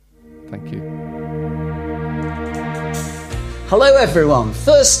Thank you. Hello everyone.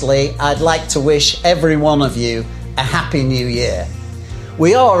 Firstly, I'd like to wish every one of you a happy new year.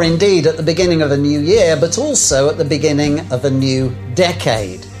 We are indeed at the beginning of a new year, but also at the beginning of a new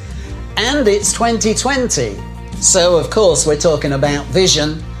decade. And it's 2020. So of course we're talking about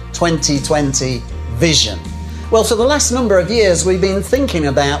Vision 2020 Vision. Well, for the last number of years we've been thinking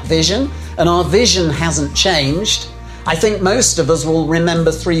about vision, and our vision hasn't changed. I think most of us will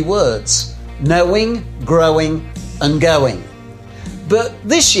remember 3 words: knowing, growing and going. But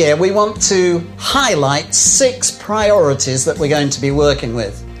this year we want to highlight 6 priorities that we're going to be working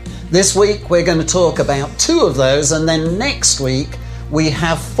with. This week we're going to talk about 2 of those, and then next week we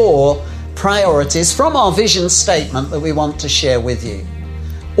have 4 priorities from our vision statement that we want to share with you.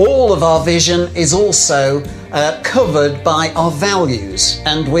 All of our vision is also covered by our values,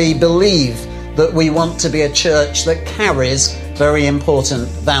 and we believe that we want to be a church that carries very important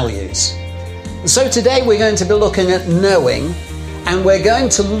values. So today we're going to be looking at knowing, and we're going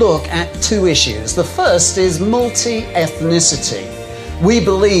to look at 2 issues. The first is multi-ethnicity. We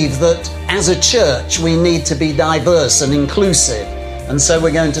believe that as a church we need to be diverse and inclusive, and so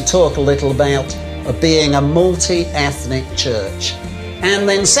we're going to talk a little about being a multi-ethnic church. And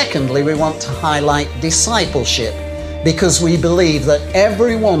then secondly, we want to highlight discipleship, because we believe that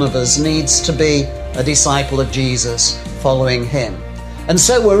every one of us needs to be a disciple of Jesus, following him. And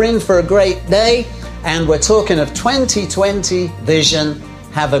so we're in for a great day, and we're talking of 2020 vision.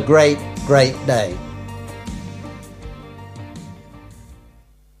 Have a great, great day.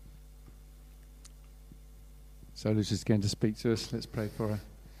 So Lucy's going to speak to us. Let's pray for her.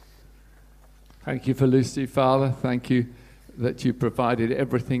 Thank you for Lucy, Father. Thank you that you provided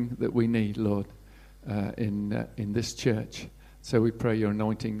everything that we need, Lord, in this church. So we pray your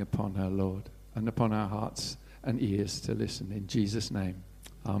anointing upon her, Lord, and upon our hearts and ears to listen. In Jesus' name,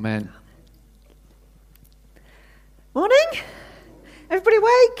 amen. Morning. Everybody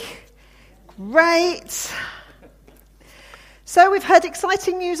awake? Great. So we've heard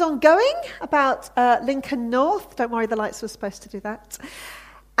exciting news ongoing about Lincoln North. Don't worry, the lights were supposed to do that.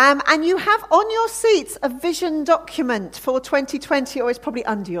 And you have on your seats a vision document for 2020, or it's probably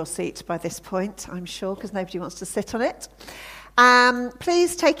under your seat by this point, I'm sure, because nobody wants to sit on it.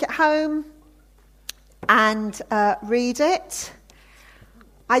 Please take it home and read it.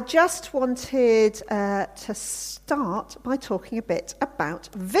 I just wanted to start by talking a bit about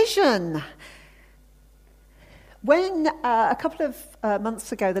vision. When a couple of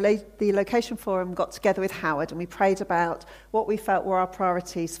months ago, the Location Forum got together with Howard, and we prayed about what we felt were our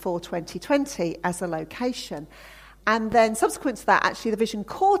priorities for 2020 as a location. And then subsequent to that, actually, the Vision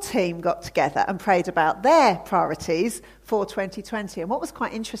Core team got together and prayed about their priorities for 2020. And what was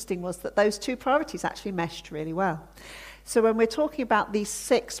quite interesting was that those 2 priorities actually meshed really well. So when we're talking about these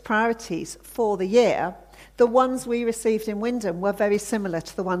 6 priorities for the year, the ones we received in Wyndham were very similar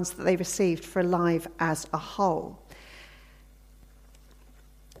to the ones that they received for Alive as a whole.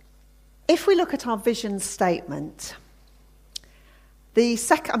 If we look at our vision statement,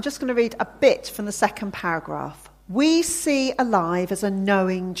 I'm just going to read a bit from the second paragraph. We see Alive as a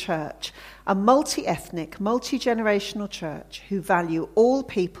knowing church, a multi-ethnic, multi-generational church who value all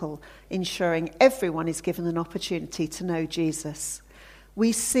people, ensuring everyone is given an opportunity to know Jesus.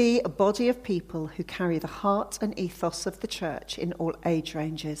 We see a body of people who carry the heart and ethos of the church in all age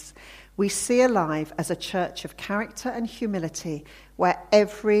ranges. We see Alive as a church of character and humility, where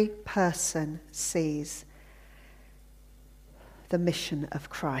every person sees the mission of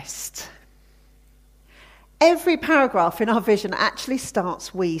Christ. Every paragraph in our vision actually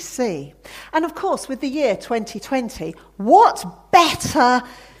starts "we see." And of course, with the year 2020, what better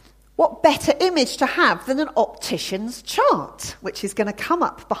image to have than an optician's chart, which is going to come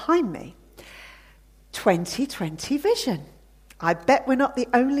up behind me. 2020 vision. I bet we're not the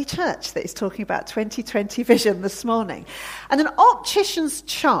only church that is talking about 2020 vision this morning. And an optician's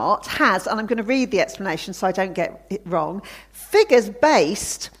chart has, and I'm going to read the explanation so I don't get it wrong, figures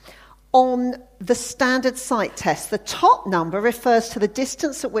based on the standard sight test. The top number refers to the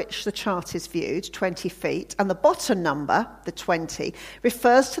distance at which the chart is viewed, 20 feet, and the bottom number, the 20,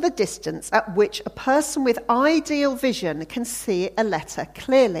 refers to the distance at which a person with ideal vision can see a letter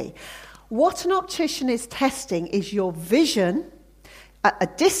clearly. What an optician is testing is your vision at a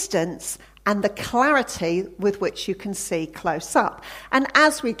distance and the clarity with which you can see close up. And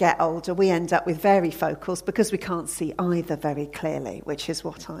as we get older, we end up with varifocals because we can't see either very clearly, which is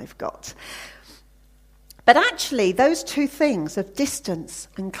what I've got. But actually, those 2 things of distance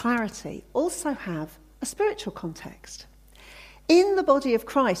and clarity also have a spiritual context. In the body of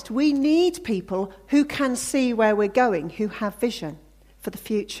Christ, we need people who can see where we're going, who have vision. for the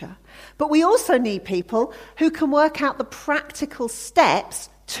future. But we also need people who can work out the practical steps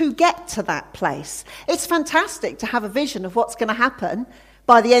to get to that place. It's fantastic to have a vision of what's going to happen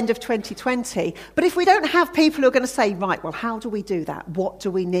by the end of 2020. But if we don't have people who are going to say, right, well, how do we do that? What do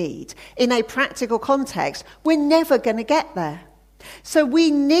we need? In a practical context, we're never going to get there. So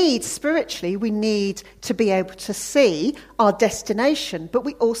we need, spiritually, we need to be able to see our destination, but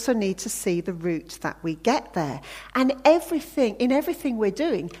we also need to see the route that we get there. And in everything we're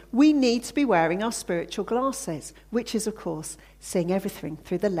doing, we need to be wearing our spiritual glasses, which is, of course, seeing everything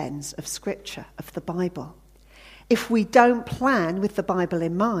through the lens of Scripture, of the Bible. If we don't plan with the Bible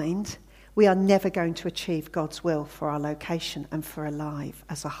in mind, we are never going to achieve God's will for our location and for our life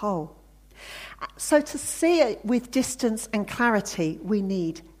as a whole. So to see it with distance and clarity, we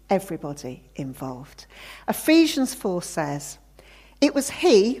need everybody involved. Ephesians 4 says, "It was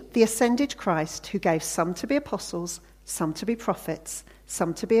he, the ascended Christ, who gave some to be apostles, some to be prophets,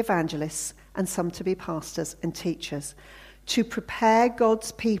 some to be evangelists, and some to be pastors and teachers, to prepare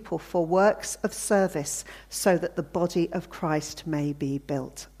God's people for works of service so that the body of Christ may be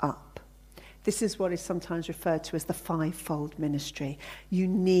built up." This is what is sometimes referred to as the fivefold ministry. You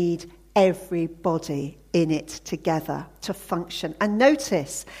need everybody in it together to function. And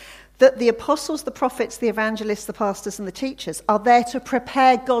notice that the apostles, the prophets, the evangelists, the pastors and the teachers are there to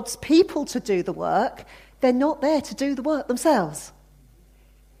prepare God's people to do the work. They're not there to do the work themselves.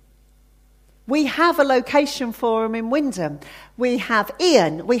 We have a location forum in Wyndham. We have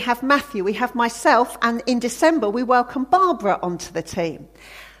Ian, we have Matthew, we have myself, and in December we welcome Barbara onto the team.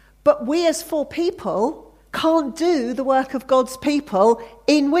 But we as 4 people can't do the work of God's people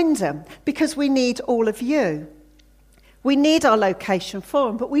in Wyndham because we need all of you. We need our location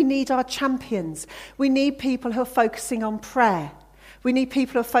forum, but we need our champions. We need people who are focusing on prayer. We need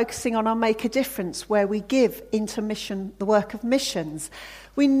people who are focusing on our Make a Difference, where we give into mission, the work of missions.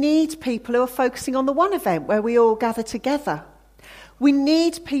 We need people who are focusing on the One event, where we all gather together. We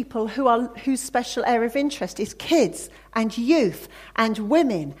need people whose special area of interest is kids and youth and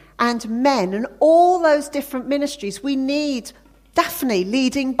women and men and all those different ministries. We need Daphne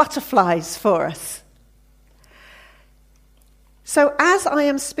leading butterflies for us. So as I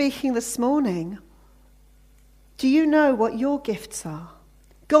am speaking this morning, do you know what your gifts are?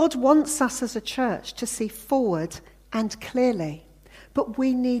 God wants us as a church to see forward and clearly. But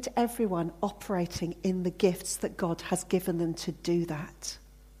we need everyone operating in the gifts that God has given them to do that.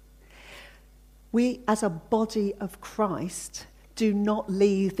 We, as a body of Christ, do not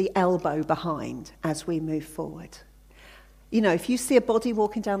leave the elbow behind as we move forward. You know, if you see a body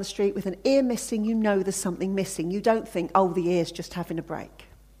walking down the street with an ear missing, you know there's something missing. You don't think, oh, the ear's just having a break.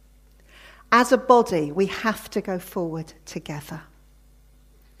 As a body, we have to go forward together.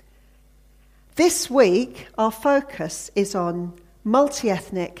 This week, our focus is on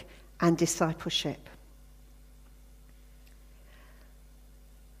multi-ethnic and discipleship.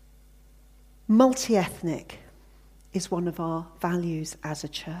 Multi-ethnic is one of our values as a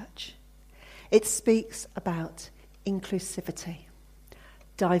church. It speaks about inclusivity,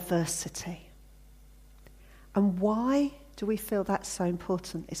 diversity. And why do we feel that's so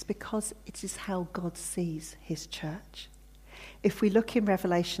important? It's because it is how God sees his church. If we look in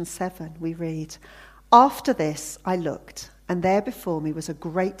Revelation 7, we read, "After this I looked, and there before me was a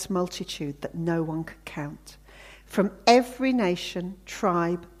great multitude that no one could count, from every nation,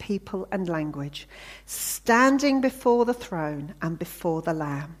 tribe, people and language, standing before the throne and before the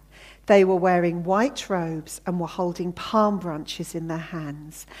Lamb. They were wearing white robes and were holding palm branches in their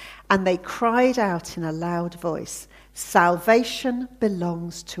hands, and they cried out in a loud voice, 'Salvation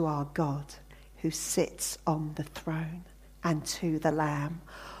belongs to our God, who sits on the throne, and to the Lamb.'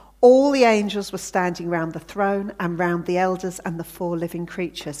 All the angels were standing round the throne and round the elders and the 4 living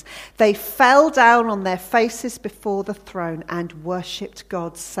creatures. They fell down on their faces before the throne and worshipped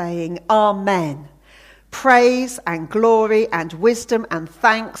God, saying, 'Amen. Praise and glory and wisdom and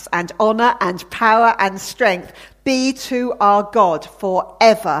thanks and honour and power and strength be to our God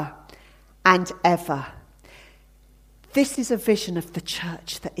forever and ever.'" This is a vision of the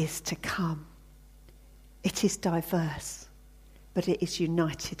church that is to come. It is diverse, but it is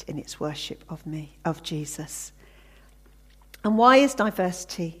united in its worship of Jesus. And why is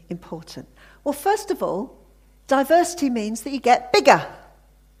diversity important? Well, first of all, diversity means that you get bigger.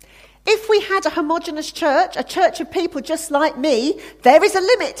 If we had a homogenous church, a church of people just like me, there is a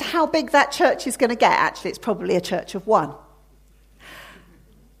limit to how big that church is going to get. Actually, it's probably a church of 1.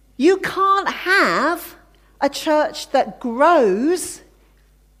 You can't have a church that grows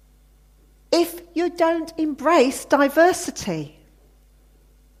if you don't embrace diversity.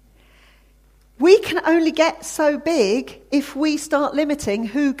 We can only get so big if we start limiting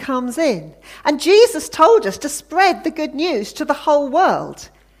who comes in. And Jesus told us to spread the good news to the whole world.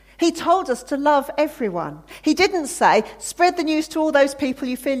 He told us to love everyone. He didn't say, spread the news to all those people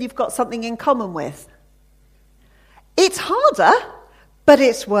you feel you've got something in common with. It's harder, but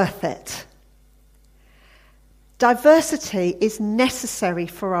it's worth it. Diversity is necessary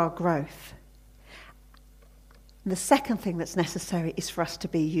for our growth. And the second thing that's necessary is for us to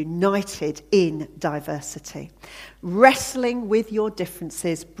be united in diversity. Wrestling with your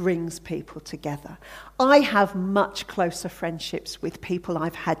differences brings people together. I have much closer friendships with people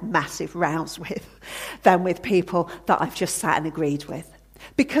I've had massive rows with than with people that I've just sat and agreed with.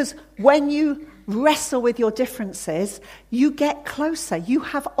 Because when you wrestle with your differences, you get closer. You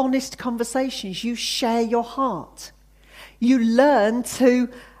have honest conversations. You share your heart. You learn to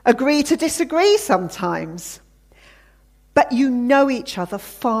agree to disagree sometimes. But you know each other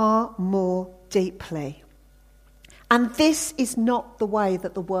far more deeply. And this is not the way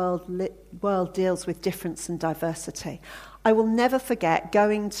that the world deals with difference and diversity. I will never forget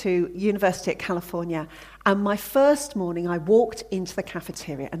going to University at California, and my first morning I walked into the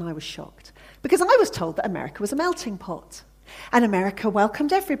cafeteria and I was shocked. Because I was told that America was a melting pot. And America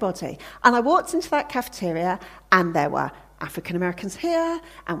welcomed everybody. And I walked into that cafeteria and there were African Americans here,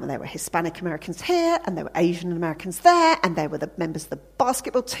 and there were Hispanic Americans here, and there were Asian Americans there, and there were the members of the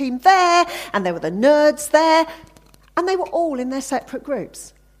basketball team there, and there were the nerds there, and they were all in their separate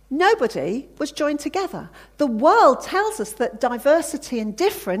groups. Nobody was joined together. The world tells us that diversity and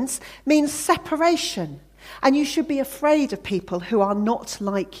difference means separation, and you should be afraid of people who are not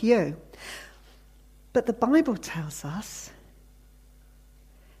like you. But the Bible tells us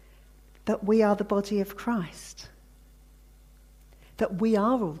that we are the body of Christ. That we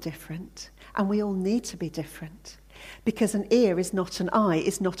are all different, and we all need to be different. Because an ear is not an eye,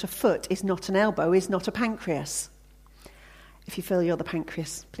 is not a foot, is not an elbow, is not a pancreas. If you feel you're the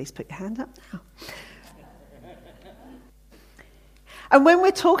pancreas, please put your hand up now. And when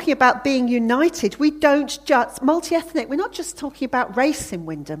we're talking about being united, we don't just, multi-ethnic, we're not just talking about race in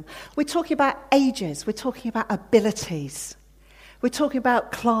Wyndham. We're talking about ages, we're talking about abilities. We're talking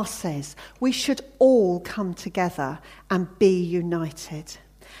about classes. We should all come together and be united.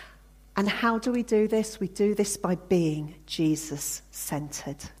 And how do we do this? We do this by being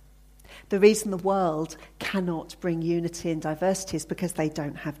Jesus-centered. The reason the world cannot bring unity and diversity is because they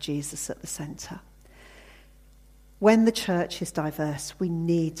don't have Jesus at the centre. When the church is diverse, we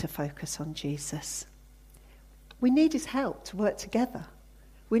need to focus on Jesus. We need his help to work together.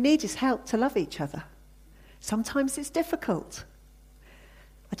 We need his help to love each other. Sometimes it's difficult.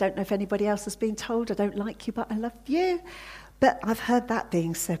 I don't know if anybody else has been told, I don't like you, but I love you. But I've heard that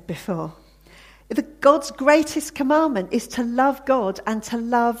being said before. God's greatest commandment is to love God and to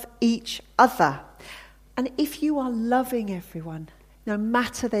love each other. And if you are loving everyone, no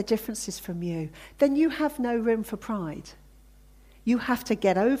matter their differences from you, then you have no room for pride. You have to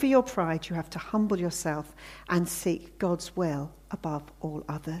get over your pride, you have to humble yourself and seek God's will above all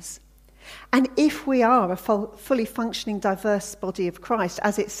others. And if we are a fully functioning, diverse body of Christ,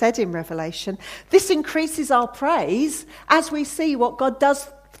 as it said in Revelation, this increases our praise as we see what God does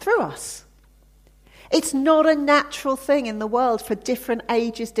through us. It's not a natural thing in the world for different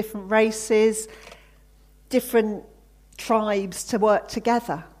ages, different races, different tribes to work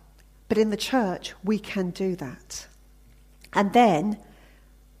together. But in the church, we can do that. And then,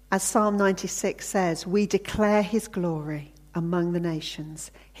 as Psalm 96 says, we declare his glory among the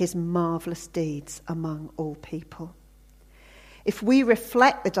nations, his marvellous deeds among all people. If we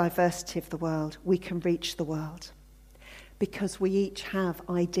reflect the diversity of the world, we can reach the world. Because we each have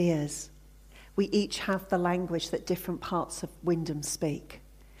ideas. We each have the language that different parts of Wyndham speak.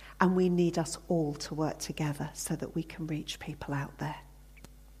 And we need us all to work together so that we can reach people out there.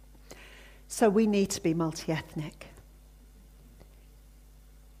 So we need to be multi-ethnic.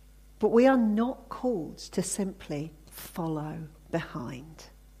 But we are not called to simply follow behind.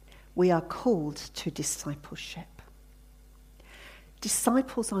 We are called to discipleship.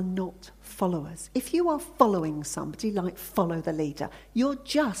 Disciples are not followers. If you are following somebody, like follow the leader, you're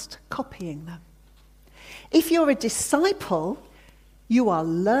just copying them. If you're a disciple, you are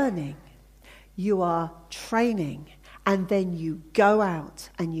learning, you are training, and then you go out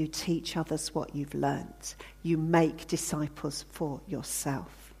and you teach others what you've learnt. You make disciples for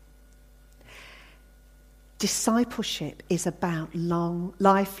yourself. Discipleship is about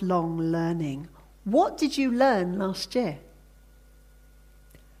lifelong learning. What did you learn last year?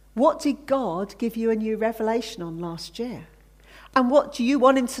 What did God give you a new revelation on last year? And what do you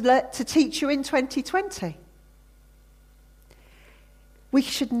want him to teach you in 2020? We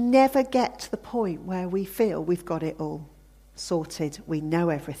should never get to the point where we feel we've got it all sorted, we know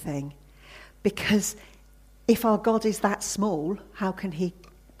everything. Because if our God is that small, how can he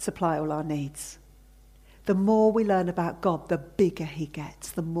supply all our needs? The more we learn about God, the bigger he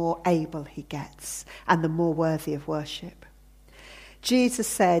gets, the more able he gets, and the more worthy of worship. Jesus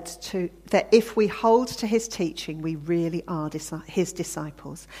said that if we hold to his teaching, we really are his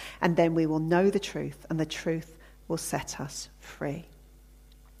disciples, and then we will know the truth, and the truth will set us free.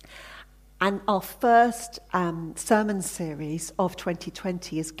 And our first sermon series of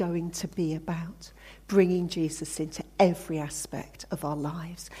 2020 is going to be about bringing Jesus into every aspect of our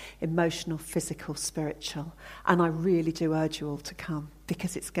lives, emotional, physical, spiritual. And I really do urge you all to come,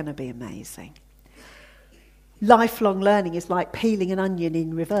 because it's going to be amazing. Lifelong learning is like peeling an onion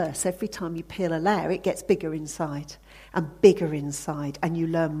in reverse. Every time you peel a layer, it gets bigger inside, and you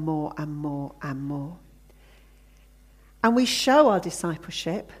learn more and more and more. And we show our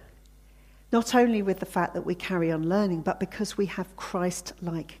discipleship not only with the fact that we carry on learning, but because we have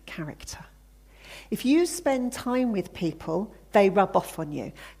Christ-like character. If you spend time with people, they rub off on you.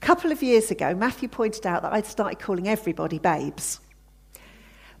 A couple of years ago, Matthew pointed out that I'd started calling everybody babes.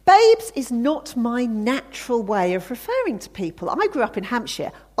 Babes is not my natural way of referring to people. I grew up in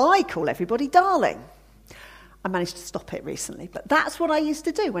Hampshire. I call everybody darling. I managed to stop it recently, but that's what I used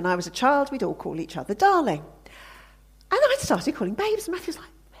to do. When I was a child, we'd all call each other darling. And I started calling babes, and Matthew's like,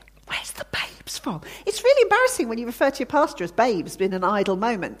 where's the babes from? It's really embarrassing when you refer to your pastor as babes in an idle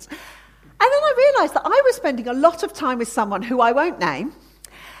moment. And then I realised that I was spending a lot of time with someone who I won't name,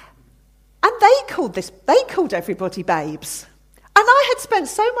 and they called everybody babes. And I had spent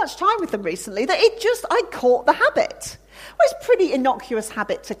so much time with them recently that I caught the habit. Well, it's a pretty innocuous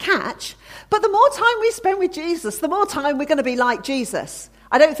habit to catch, but the more time we spend with Jesus, the more time we're going to be like Jesus.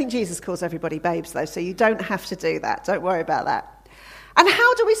 I don't think Jesus calls everybody babes, though, so you don't have to do that. Don't worry about that. And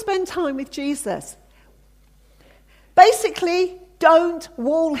how do we spend time with Jesus? Basically, don't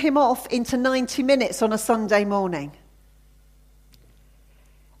wall him off into 90 minutes on a Sunday morning.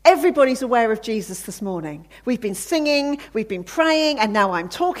 Everybody's aware of Jesus this morning. We've been singing, we've been praying, and now I'm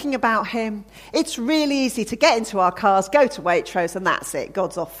talking about him. It's really easy to get into our cars, go to Waitrose, and that's it.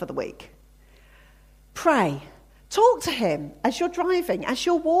 God's off for the week. Pray. Talk to him as you're driving, as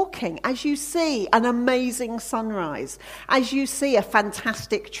you're walking, as you see an amazing sunrise, as you see a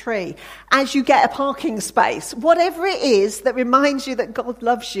fantastic tree, as you get a parking space. Whatever it is that reminds you that God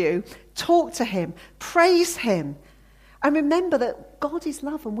loves you, talk to him, praise him. And remember that God is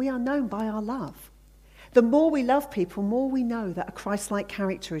love and we are known by our love. The more we love people, more we know that a Christ-like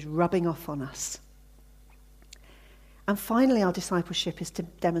character is rubbing off on us. And finally, our discipleship is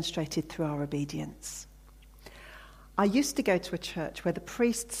demonstrated through our obedience. I used to go to a church where the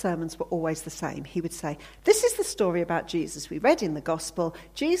priest's sermons were always the same. He would say, this is the story about Jesus we read in the gospel.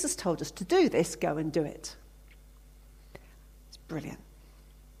 Jesus told us to do this, go and do it. It's brilliant.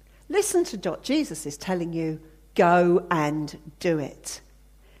 Listen to what Jesus is telling you, go and do it.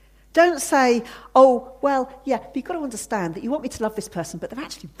 Don't say, oh, well, yeah, but you've got to understand that you want me to love this person, but they're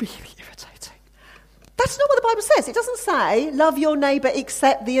actually really irritating. That's not what the Bible says. It doesn't say, love your neighbour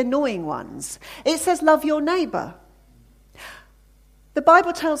except the annoying ones. It says, love your neighbour. The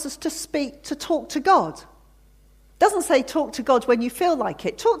Bible tells us to talk to God. It doesn't say talk to God when you feel like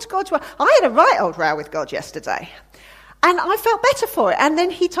it. Talk to God. I had a right old row with God yesterday, and I felt better for it. And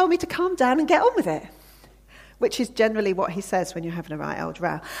then he told me to calm down and get on with it, which is generally what he says when you're having a right old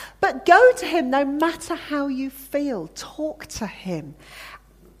row. But go to him no matter how you feel. Talk to him.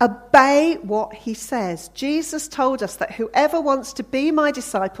 Obey what he says. Jesus told us that whoever wants to be my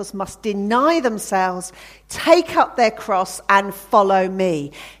disciples must deny themselves, take up their cross and follow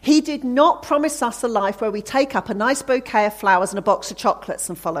me. He did not promise us a life where we take up a nice bouquet of flowers and a box of chocolates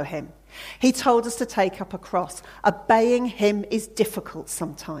and follow him. He told us to take up a cross. Obeying him is difficult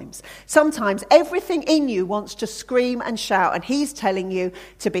sometimes. Sometimes everything in you wants to scream and shout, and he's telling you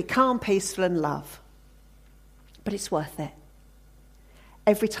to be calm, peaceful, and love. But it's worth it.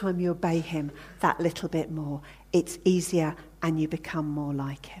 Every time you obey him that little bit more, it's easier and you become more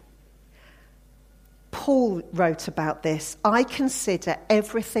like him. Paul wrote about this. I consider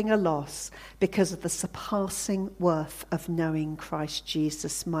everything a loss because of the surpassing worth of knowing Christ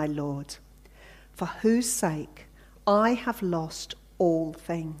Jesus, my Lord, for whose sake I have lost all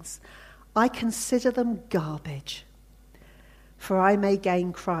things. I consider them garbage, for I may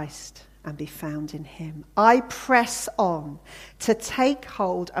gain Christ and be found in him. I press on to take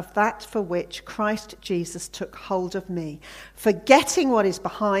hold of that for which Christ Jesus took hold of me. Forgetting what is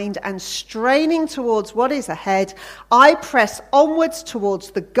behind and straining towards what is ahead, I press onwards towards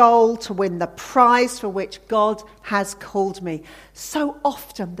the goal to win the prize for which God has called me. So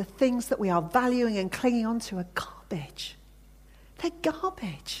often the things that we are valuing and clinging on to are garbage. They're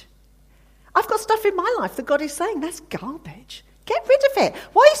garbage. I've got stuff in my life that God is saying, that's garbage. Get rid of it.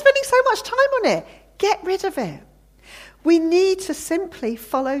 Why are you spending so much time on it? Get rid of it. We need to simply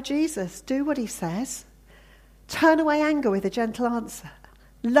follow Jesus. Do what he says. Turn away anger with a gentle answer.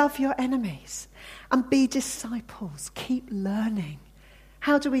 Love your enemies. And be disciples. Keep learning.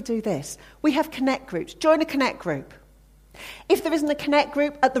 How do we do this? We have connect groups. Join a connect group. If there isn't a connect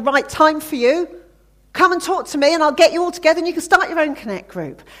group at the right time for you, come and talk to me and I'll get you all together and you can start your own connect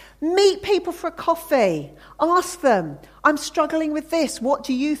group. Meet people for a coffee. Ask them, I'm struggling with this. What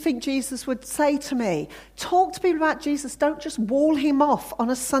do you think Jesus would say to me? Talk to people about Jesus. Don't just wall him off on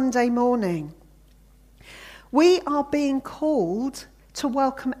a Sunday morning. We are being called to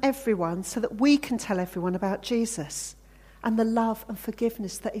welcome everyone so that we can tell everyone about Jesus and the love and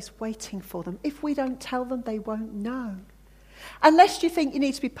forgiveness that is waiting for them. If we don't tell them, they won't know. Unless you think you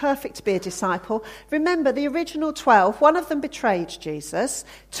need to be perfect to be a disciple, remember the original 12, one of them betrayed Jesus,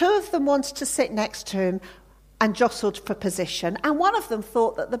 2 of them wanted to sit next to him and jostled for position, and one of them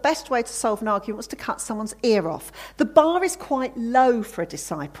thought that the best way to solve an argument was to cut someone's ear off. The bar is quite low for a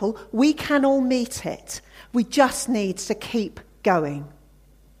disciple. We can all meet it. We just need to keep going.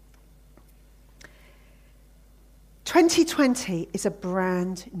 2020 is a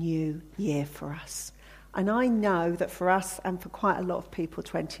brand new year for us. And I know that for us and for quite a lot of people,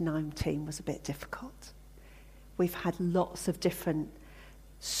 2019 was a bit difficult. We've had lots of different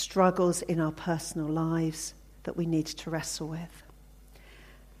struggles in our personal lives that we need to wrestle with.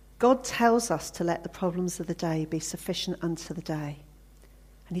 God tells us to let the problems of the day be sufficient unto the day.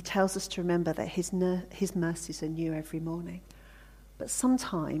 And he tells us to remember that his mercies are new every morning. But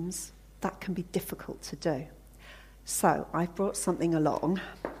sometimes that can be difficult to do. So I've brought something along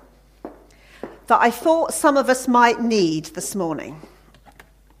that I thought some of us might need this morning.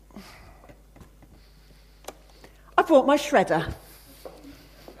 I brought my shredder.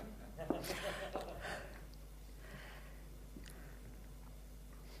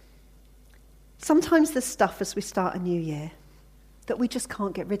 Sometimes there's stuff as we start a new year that we just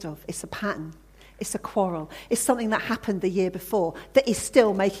can't get rid of. It's a pattern. It's a quarrel. It's something that happened the year before that is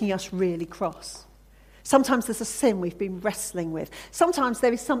still making us really cross. Sometimes there's a sin we've been wrestling with. Sometimes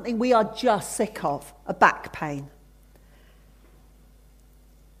there is something we are just sick of, a back pain.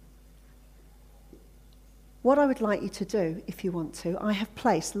 What I would like you to do, if you want to, I have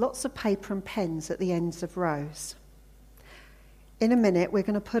placed lots of paper and pens at the ends of rows. In a minute, we're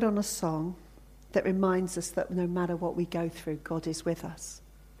going to put on a song that reminds us that no matter what we go through, God is with us.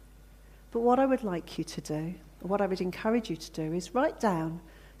 But what I would like you to do, what I would encourage you to do, is write down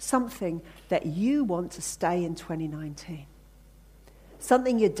something that you want to stay in 2019.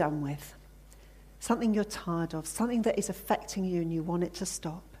 Something you're done with. Something you're tired of. Something that is affecting you and you want it to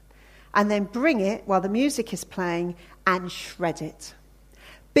stop. And then bring it while the music is playing and shred it.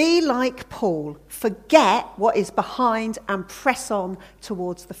 Be like Paul. Forget what is behind and press on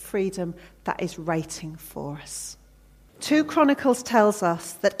towards the freedom that is waiting for us. 2 Chronicles tells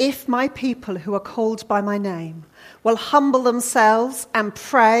us that if my people who are called by my name will humble themselves and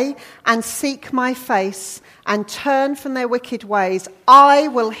pray and seek my face and turn from their wicked ways, I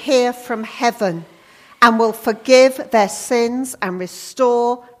will hear from heaven and will forgive their sins and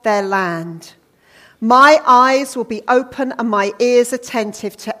restore their land. My eyes will be open and my ears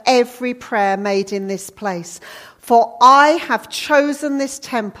attentive to every prayer made in this place. For I have chosen this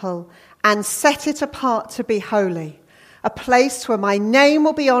temple and set it apart to be holy, a place where my name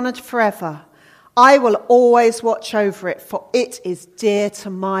will be honoured forever. I will always watch over it, for it is dear to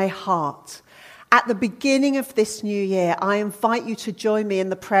my heart. At the beginning of this new year, I invite you to join me in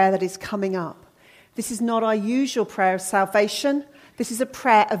the prayer that is coming up. This is not our usual prayer of salvation. This is a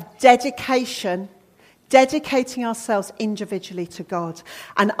prayer of dedication, dedicating ourselves individually to God.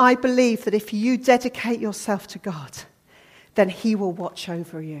 And I believe that if you dedicate yourself to God, then he will watch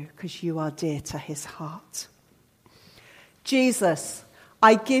over you because you are dear to his heart. Jesus,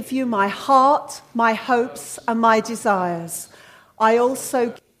 I give you my heart, my hopes, and my desires. I also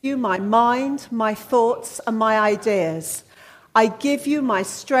give you my mind, my thoughts, and my ideas. I give you my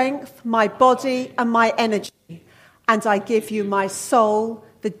strength, my body, and my energy. And I give you my soul,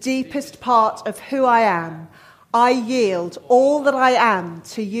 the deepest part of who I am. I yield all that I am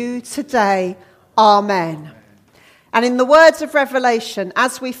to you today. Amen. And in the words of Revelation,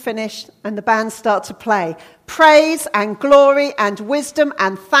 as we finish and the bands start to play, praise and glory and wisdom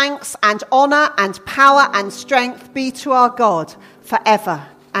and thanks and honour and power and strength be to our God forever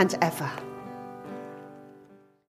and ever.